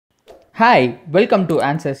Hi, welcome to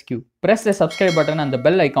answersQ. Press the subscribe button and the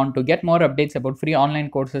bell icon to get more updates about free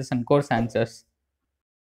online courses and course answers.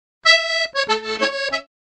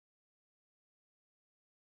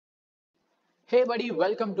 Hey buddy,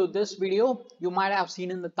 welcome to this video. You might have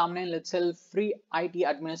seen in the thumbnail itself free IT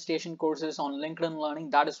administration courses on LinkedIn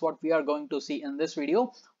Learning. That is what we are going to see in this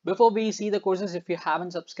video. Before we see the courses, if you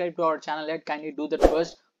haven't subscribed to our channel yet, kindly do that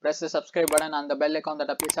first. Press the subscribe button and the bell icon that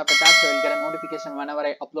appears after that, so you'll get a notification whenever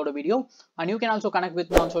I upload a video. And you can also connect with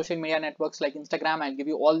me on social media networks like Instagram. I'll give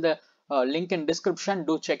you all the link in description.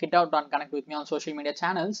 Do check it out and connect with me on social media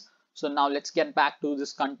channels. So now let's get back to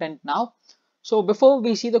this content now. So before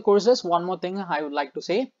we see the courses, one more thing I would like to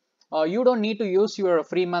say. You don't need to use your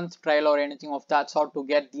free month trial or anything of that sort to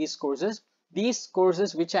get these courses. These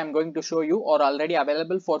courses which I'm going to show you are already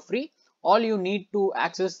available for free. All you need to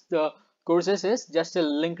access the courses is just a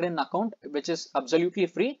LinkedIn account, which is absolutely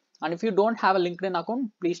free. And if you don't have a LinkedIn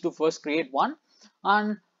account, please do first create one.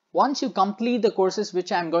 And once you complete the courses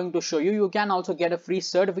which I'm going to show you, you can also get a free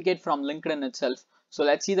certificate from LinkedIn itself. So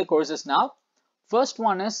let's see the courses now. First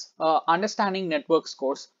one is Understanding Networks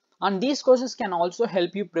course, and these courses can also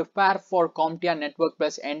help you prepare for CompTIA Network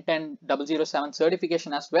plus N10007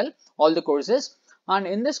 certification as well, all the courses. And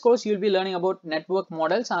in this course, you'll be learning about network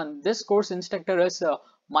models, and this course instructor is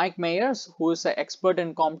Mike Mayers, who is an expert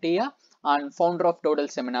in CompTIA and founder of Total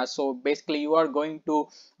Seminars. So basically, you are going to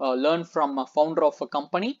learn from a founder of a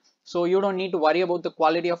company. So you don't need to worry about the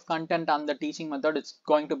quality of content and the teaching method. It's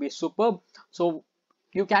going to be superb. So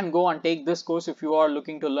you can go and take this course if you are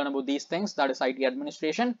looking to learn about these things, that is IT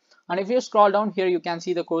administration. And if you scroll down here, you can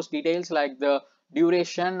see the course details like the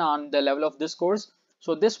duration and the level of this course.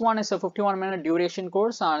 So this one is a 51-minute duration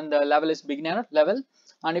course and the level is beginner level.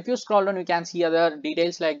 And if you scroll down, you can see other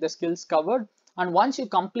details like the skills covered. And once you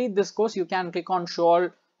complete this course, you can click on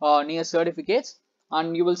show all near certificates,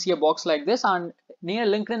 and you will see a box like this. And near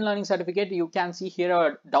LinkedIn Learning certificate, you can see here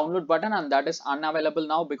a download button, and that is unavailable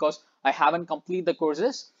now because I haven't completed the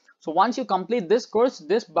courses. So once you complete this course,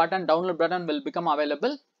 this button, download button, will become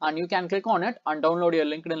available, and you can click on it and download your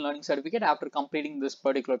LinkedIn Learning certificate after completing this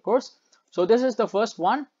particular course. So this is the first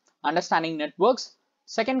one, Understanding Networks.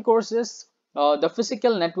 Second course is the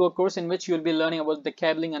Physical Network course, in which you will be learning about the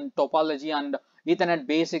cabling and topology and Ethernet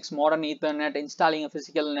basics, modern Ethernet, installing a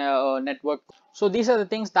physical network. So these are the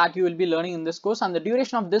things that you will be learning in this course, and the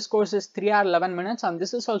duration of this course is 3 hours 11 minutes, and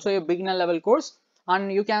this is also a beginner level course.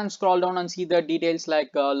 And you can scroll down and see the details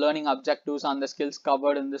like learning objectives and the skills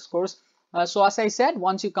covered in this course. So as I said,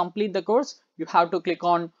 once you complete the course, you have to click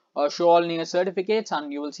on show all near certificates,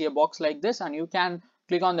 and you will see a box like this, and you can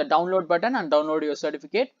click on the download button and download your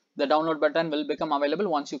certificate. The download button will become available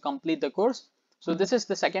once you complete the course. So this is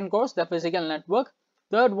the second course, the Physical Network.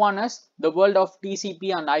 Third one is the world of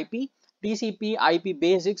TCP and IP. TCP, IP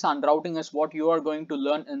basics and routing is what you are going to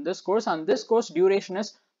learn in this course, and this course duration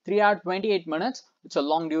is 3 hours 28 minutes. It's a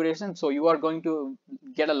long duration, so you are going to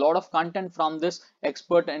get a lot of content from this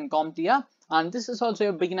expert in CompTIA, and this is also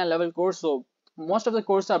a beginner level course. So most of the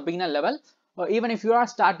courses are beginner level. Even if you are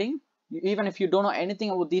starting, even if you don't know anything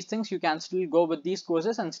about these things, you can still go with these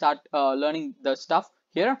courses and start learning the stuff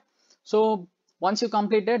here. So once you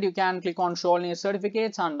complete it, you can click on show all near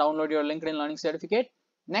certificates and download your LinkedIn Learning certificate.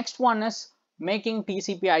 Next one is making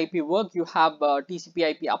TCP IP work. You have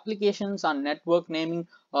TCP IP applications and network naming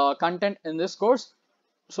content in this course.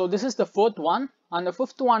 So this is the fourth one, and the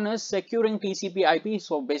fifth one is securing TCP IP.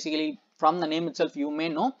 So basically, from the name itself, you may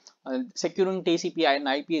know securing TCP and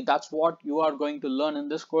IP. That's what you are going to learn in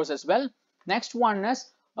this course as well. Next one is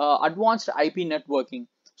advanced IP networking.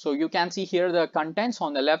 So you can see here the contents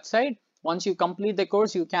on the left side. Once you complete the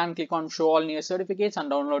course, you can click on show all near certificates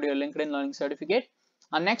and download your LinkedIn Learning certificate.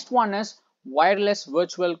 And next one is wireless,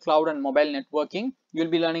 virtual, cloud and mobile networking.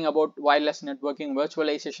 You'll be learning about wireless networking,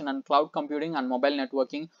 virtualization and cloud computing and mobile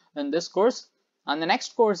networking in this course. And the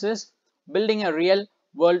next course is building a real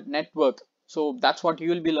world network. So that's what you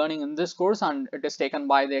will be learning in this course, and it is taken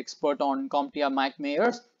by the expert on CompTIA, Mike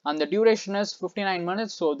Mayers, and the duration is 59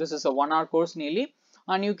 minutes. So this is a 1 hour course nearly.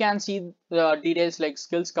 And you can see the details like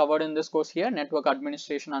skills covered in this course here, network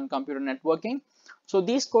administration and computer networking. So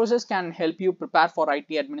these courses can help you prepare for IT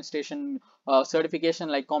administration certification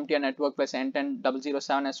like CompTIA Network plus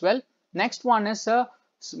N10007 as well. Next one is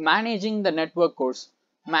managing the network course.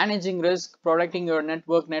 Managing risk, protecting your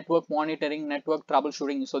network, network monitoring, network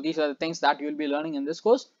troubleshooting. So these are the things that you will be learning in this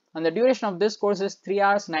course. And the duration of this course is 3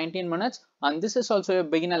 hours 19 minutes. And this is also a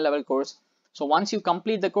beginner level course. So once you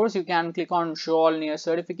complete the course, you can click on show all near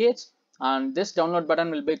certificates, and this download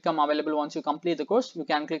button will become available once you complete the course. You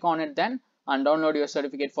can click on it then and download your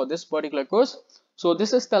certificate for this particular course. So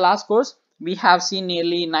this is the last course, we have seen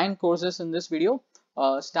nearly 9 courses in this video,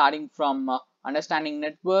 starting from understanding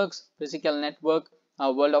networks, physical network,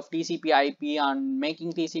 world of TCP IP and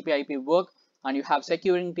making TCP IP work, and you have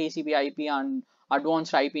securing TCP IP and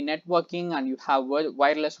advanced IP networking, and you have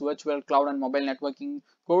wireless virtual cloud and mobile networking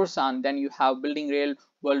course, and then you have building real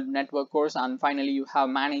world network course, and finally you have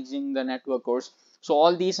managing the network course. So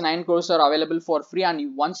all these 9 courses are available for free,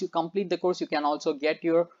 and once you complete the course you can also get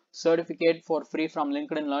your certificate for free from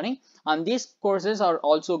LinkedIn Learning. And these courses are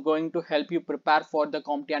also going to help you prepare for the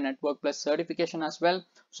CompTIA Network Plus certification as well.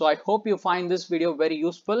 So I hope you find this video very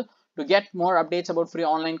useful. To get more updates about free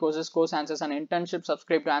online courses, course answers and internships,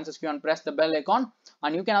 subscribe to answersQ and press the bell icon.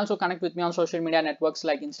 And you can also connect with me on social media networks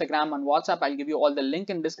like Instagram and WhatsApp. I'll give you all the link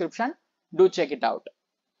in description. Do check it out.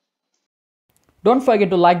 Don't forget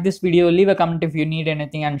to like this video, leave a comment if you need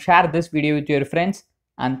anything, and share this video with your friends.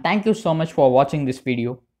 And thank you so much for watching this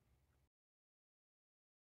video.